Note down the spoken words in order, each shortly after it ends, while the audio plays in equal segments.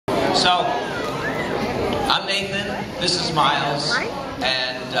So, I'm Nathan, this is Miles,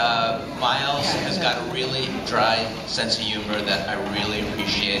 and Miles has got a really dry sense of humor that I really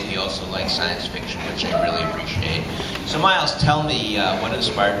appreciate. He also likes science fiction, which I really appreciate. So Miles, tell me what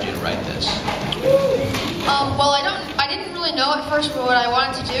inspired you to write this? Well, I didn't really know at first what I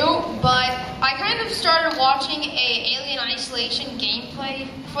wanted to do, but I kind of started watching Alien Isolation gameplay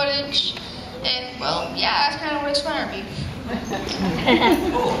footage, and well, yeah, that's kind of what inspired me.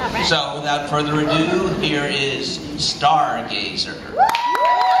 Cool. So, without further ado, here is Stargazer.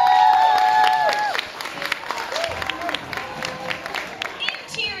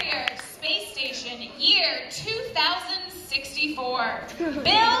 Interior, Space Station, year 2064.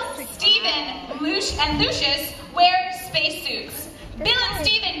 Bill, Steven, and Lucius wear spacesuits. Bill and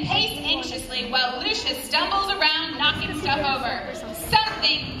Steven pace anxiously while Lucius stumbles around knocking stuff over.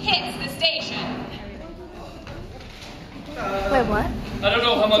 Something hits the station. Wait, what? I don't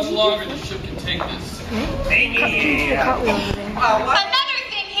know how much longer the ship can take this. Another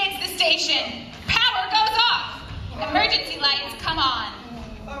thing hits the station. Power goes off. Emergency lights come on.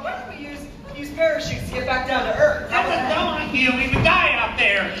 Why don't we use parachutes to get back down to Earth? That's a dumb idea. We would die out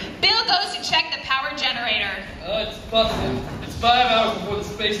there. Bill goes to check the power generator. It's busted. It's 5 hours before the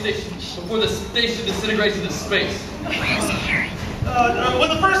station disintegrates into space. When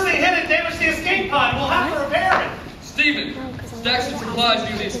the first thing hit it damaged the escape pod, we'll have to repair it. Steven, stack some supplies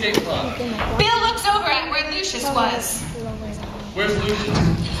near the escape pod. Bill looks over at where Lucius was. Where's Lucius?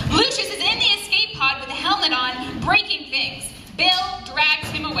 Lucius is in the escape pod with a helmet on, breaking things. Bill drags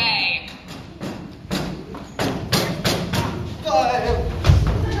him away.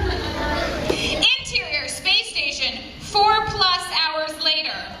 Interior, Space Station, 4+ hours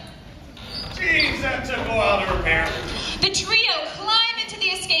later. Jeez, that took a while to repair. The trio climb into the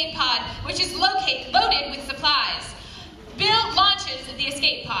escape pod, which is loaded with supplies. Bill launches the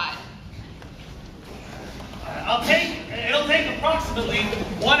escape pod. It'll take approximately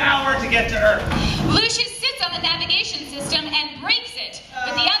 1 hour to get to Earth. Lucius sits on the navigation system and breaks it,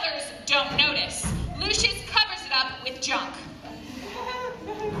 but the others don't notice. Lucius covers it up with junk.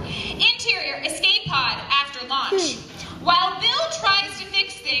 Interior, escape pod after launch. While Bill tries to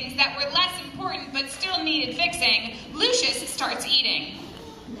fix things that were less important but still needed fixing, Lucius starts eating.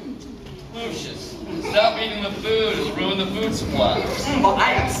 Lucius, stop eating the food. It'll ruin the food supplies. Well,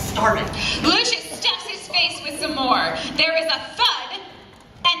 I am starving. Lucius stuffs his face with some more. There is a thud,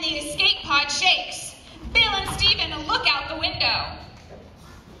 and the escape pod shakes. Bill and Steven look out the window.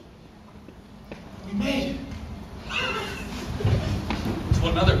 We made it. To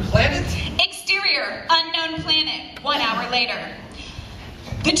another planet? Exterior, unknown planet, 1 hour later.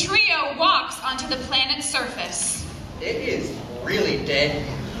 The trio walks onto the planet's surface. It is really dead.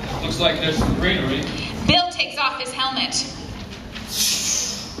 Looks like there's some greenery. Bill takes off his helmet.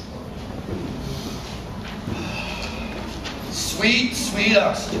 Sweet, sweet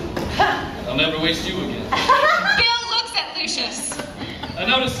oxygen. I'll never waste you again. Bill looks at Lucius. I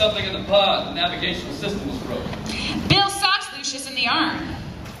noticed something in the pod. The navigational system was broken. Bill socks Lucius in the arm.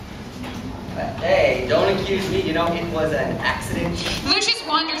 Hey, don't accuse me. You know, it was an accident. Lucius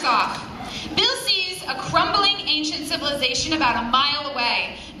wanders off. Bill sees a crumbling ancient civilization about a mile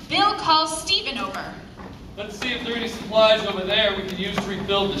away. Bill calls Steven over. Let's see if there are any supplies over there we can use to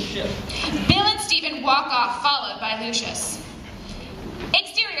rebuild the ship. Bill and Steven walk off, followed by Lucius.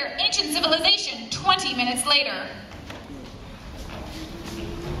 Exterior, ancient civilization, 20 minutes later.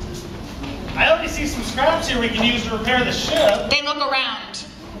 I already see some scraps here we can use to repair the ship. They look around.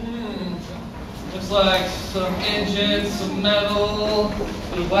 Looks like some engines, some metal, a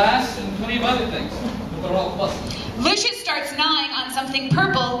little glass, and plenty of other things. They're all busted. Lucius starts gnawing on something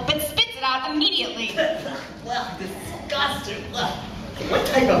purple, but spits it out immediately. Disgusting. What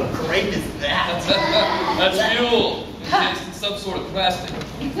type of grape is that? That's fuel. Encased in some sort of plastic.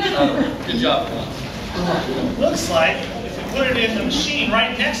 Good job, Juan. Looks like if we put it in the machine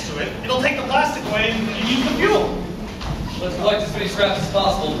right next to it, it'll take the plastic away and use the fuel. Let's collect as many scraps as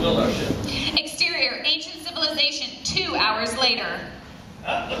possible to build our ship. Exterior, ancient civilization, 2 hours later.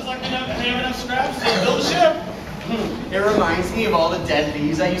 Looks like we don't have enough scraps to build a ship. It reminds me of all the dead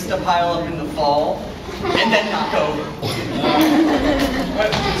leaves I used to pile up in the fall and then knock over.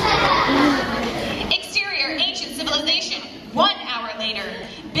 Exterior, ancient civilization, 1 hour later.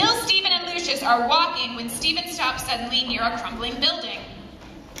 Bill, Steven, and Lucius are walking when Steven stops suddenly near a crumbling building.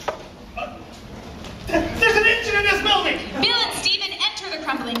 There's an engine in this building! Bill and Steven enter the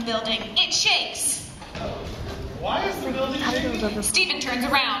crumbling building. It shakes. Why is the building shaking? Steven turns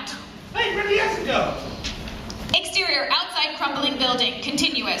around. Hey, where'd the exit go? Exterior, outside crumbling building,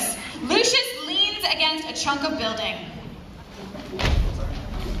 continuous. Lucius leans against a chunk of building.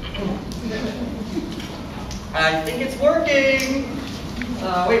 I think it's working.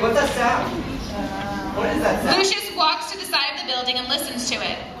 Wait, what's that sound? What is that sound? Lucius walks to the side of the building and listens to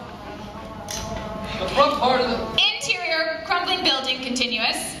it. The front part of the... Interior, crumbling building,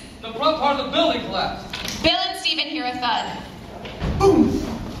 continuous. The front part of the building collapsed. Bill and Stephen hear a thud. Boom!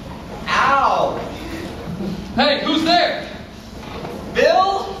 Ow! Hey, who's there?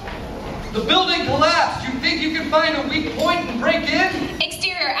 Bill? The building collapsed. You think you can find a weak point and break in?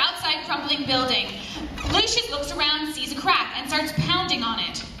 Exterior, outside crumbling building. Lucius looks around, sees a crack, and starts pounding on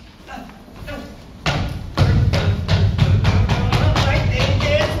it. I think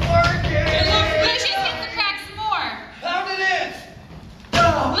it's working! Lucius hits the crack some more. Pound it in!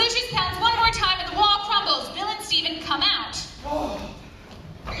 Oh. Lucius pounds one more time and the wall crumbles. Bill and Stephen come out. Oh.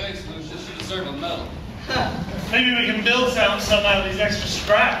 Thanks, Lucius. You deserve a medal. Maybe we can build some out of these extra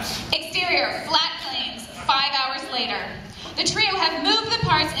scraps. Exterior, flat plains, 5 hours later. The trio have moved the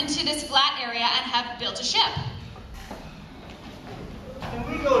parts into this flat area and have built a ship. Can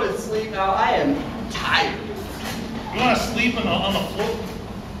we go to sleep now? I am tired. You want to sleep on the floor?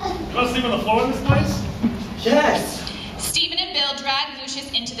 You want to sleep on the floor in this place? Yes. Stephen and Bill drag Lucius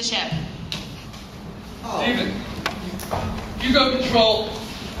into the ship. Oh. Stephen, you go control.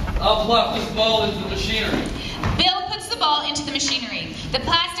 I'll plop this ball into the machinery. Bill puts the ball into the machinery. The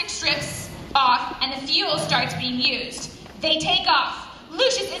plastic strips off and the fuel starts being used. They take off.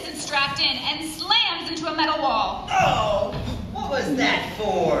 Lucius isn't strapped in and slams into a metal wall. Oh, what was that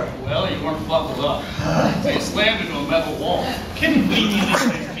for? Well, you weren't buckled up. So you slammed into a metal wall. Convenient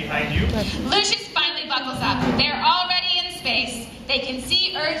space behind you. Lucius finally buckles up. They're already in space. They can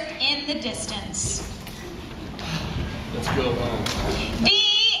see Earth in the distance. Let's go home. The